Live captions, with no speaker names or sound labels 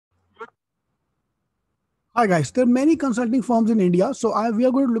Hi guys, there are many consulting firms in India. So we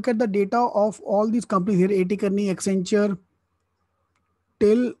are going to look at the data of all these companies here: AT Kearney, Accenture,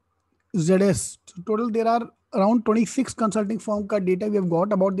 till ZS. So total, there are around 26 consulting firm ka data we have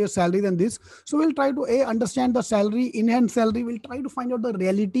got about their salary than this. So we'll try to understand the salary, in-hand salary. We'll try to find out the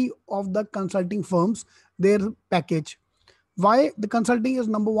reality of the consulting firms, their package. Why the consulting is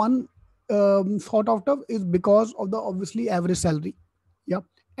number one thought of is because of the obviously average salary. Yeah.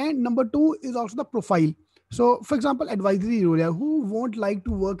 And number two is also the profile. So for example, advisory role, yeah, who won't like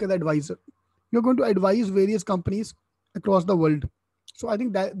to work as advisor? You're going to advise various companies across the world. So I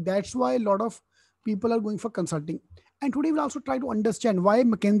think that's why a lot of people are going for consulting. And today we'll also try to understand why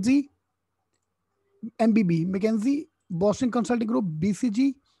McKinsey, MBB, McKinsey, Boston Consulting Group,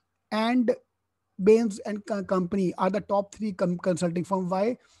 BCG, and Baines and Company are the top three consulting firm.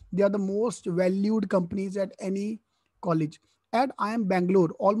 Why? They are the most valued companies at any college. At IIM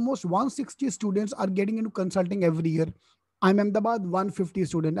Bangalore, almost 160 students are getting into consulting every year. I'm Ahmedabad, 150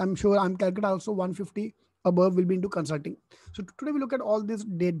 students. I'm sure I'm Calcutta also 150 above will be into consulting. So today we look at all this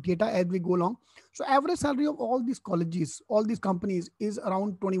data as we go along. So average salary of all these colleges, all these companies is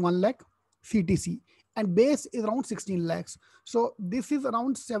around 21 lakh CTC, and base is around 16 lakhs. So this is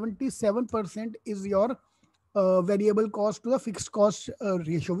around 77% is your variable cost to the fixed cost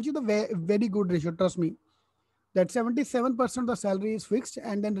ratio, which is a very good ratio. Trust me, that 77% of the salary is fixed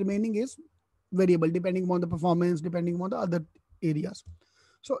and then remaining is variable depending on the performance, depending on the other areas.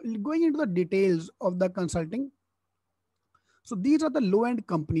 So going into the details of the consulting. So these are the low end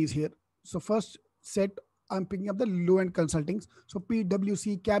companies here. So first set, I'm picking up the low end consultings. So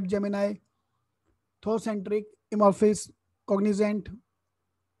PwC, Capgemini, Thocentric, Amorphis, Cognizant,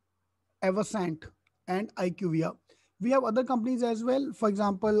 Eversant, and IQVIA. We have other companies as well. For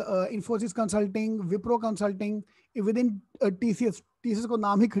example, Infosys Consulting, Wipro Consulting, within TCS. TCS को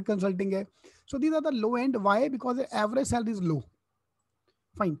नाम ही consulting है. So these are the low end. Why? Because the average salary is low.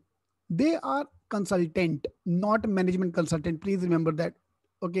 Fine. They are consultant, not management consultant. Please remember that.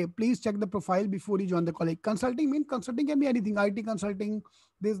 Okay, please check the profile before you join the college. Consulting means consulting can be anything. IT consulting,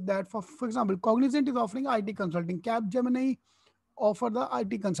 this, that. For example, Cognizant is offering IT consulting. Capgemini offer the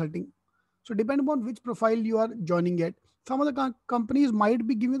IT consulting. So depending upon which profile you are joining at, some of the companies might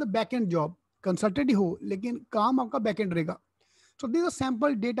be giving you the back end job. Consultant ही हो, लेकिन काम आपका back end रहेगा. So these are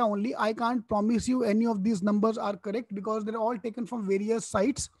sample data only. I can't promise you any of these numbers are correct because they're all taken from various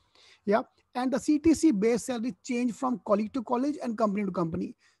sites. Yeah. And the CTC base salary change from college to college and company to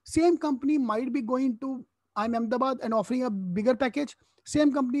company. Same company might be going to IIM Ahmedabad and offering a bigger package.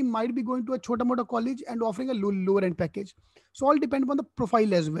 Same company might be going to a Chota Mota college and offering a lower end package. So all depend upon the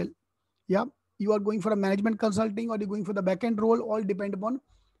profile as well. Yeah. You are going for a management consulting or you're going for the back end role, all depend upon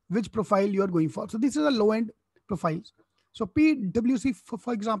which profile you are going for. So this is a low end profiles. So PwC,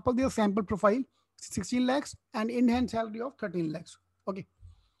 for example, their sample profile 16 lakhs and in-hand salary of 13 lakhs. Okay.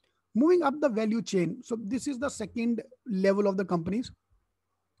 Moving up the value chain. So this is the second level of the companies.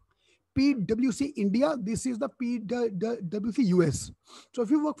 PwC India, this is the PwC US. So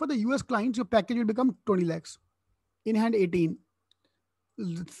if you work for the US clients, your package will become 20 lakhs. In-hand 18.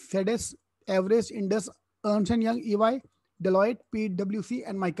 ZS, Average, Indus, Ernst & Young, EY, Deloitte, PwC,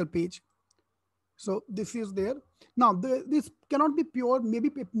 and Michael Page. So this is there. Now, this cannot be pure, maybe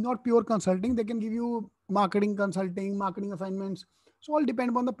not pure consulting. They can give you marketing consulting, marketing assignments. So all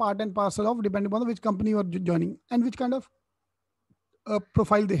depend upon the part and parcel of, depending upon which company you are joining and which kind of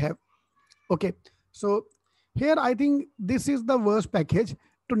profile they have. Okay. So here, I think this is the worst package.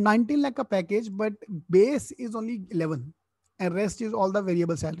 To 19 lakh a package, but base is only 11 and rest is all the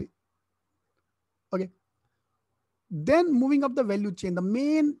variable salary. Okay. Then moving up the value chain, the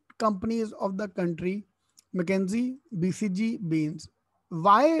main companies of the country, McKinsey, BCG, Baines.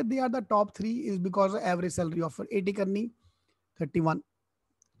 Why they are the top three is because of average salary offer. AT Kearney, 31.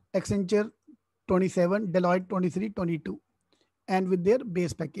 Accenture, 27. Deloitte, 23, 22. And with their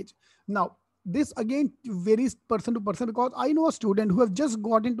base package. Now, this again varies person to person because I know a student who have just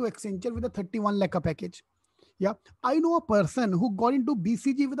got into Accenture with a 31 lakh package. Yeah. I know a person who got into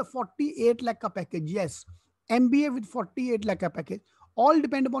BCG with a 48 lakh package. Yes. MBA with 48 lakh package. All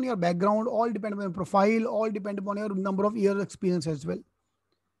depend upon your background, all depend upon your profile, all depend upon your number of years experience as well.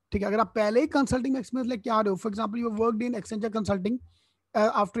 ठीक है, अगर आप पहले ही consulting में experience लेके आ रहे हो, for example you worked in Accenture consulting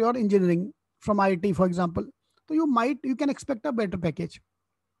after your engineering from IT for example, so you can expect a better package.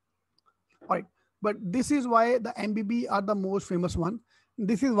 All right. But this is why the MBB are the most famous one.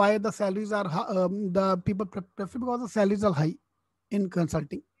 This is why the salaries are the people prefer because the salaries are high in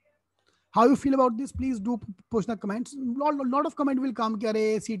consulting. How you feel about this? Please do push the comments. Lot of comment will come.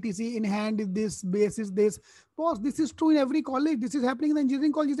 CTC in hand is this, base is this. Boss, this is true in every college. This is happening in the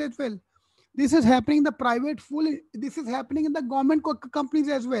engineering colleges as well. This is happening in the private full. This is happening in the government companies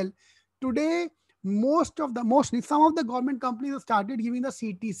as well. Today, mostly some of the government companies have started giving the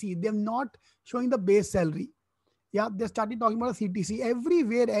CTC. They're not showing the base salary. Yeah, they started talking about a CTC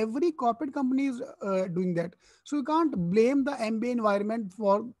everywhere. Every corporate company is doing that. So you can't blame the MBA environment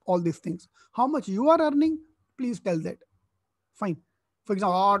for all these things. How much you are earning, please tell that. Fine. For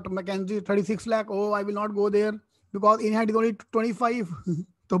example, McKinsey 36 lakh. Oh, I will not go there because in hand is only 25.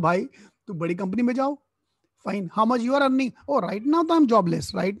 तो भाई तू बड़ी company में जाओ. Fine. How much you are earning? Oh, right now I'm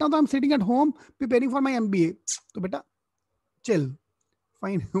jobless. Right now I'm sitting at home preparing for my MBA. तो बेटा chill.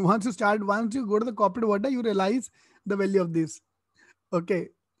 Fine. Once you go to the corporate world, you realize the value of this. Okay.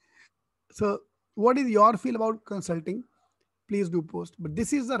 So what is your feel about consulting? Please do post. But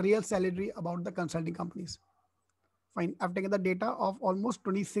this is the real salary about the consulting companies. Fine. I've taken the data of almost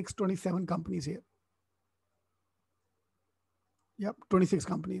 26, 27 companies here. Yep, 26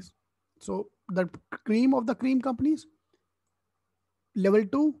 companies. So the cream of the cream companies, level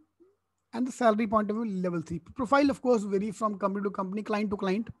 2, and the salary point of view, level 3. Profile, of course, vary from company to company, client to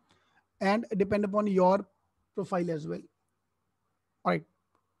client, and depend upon your profile as well. All right.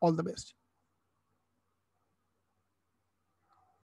 All the best.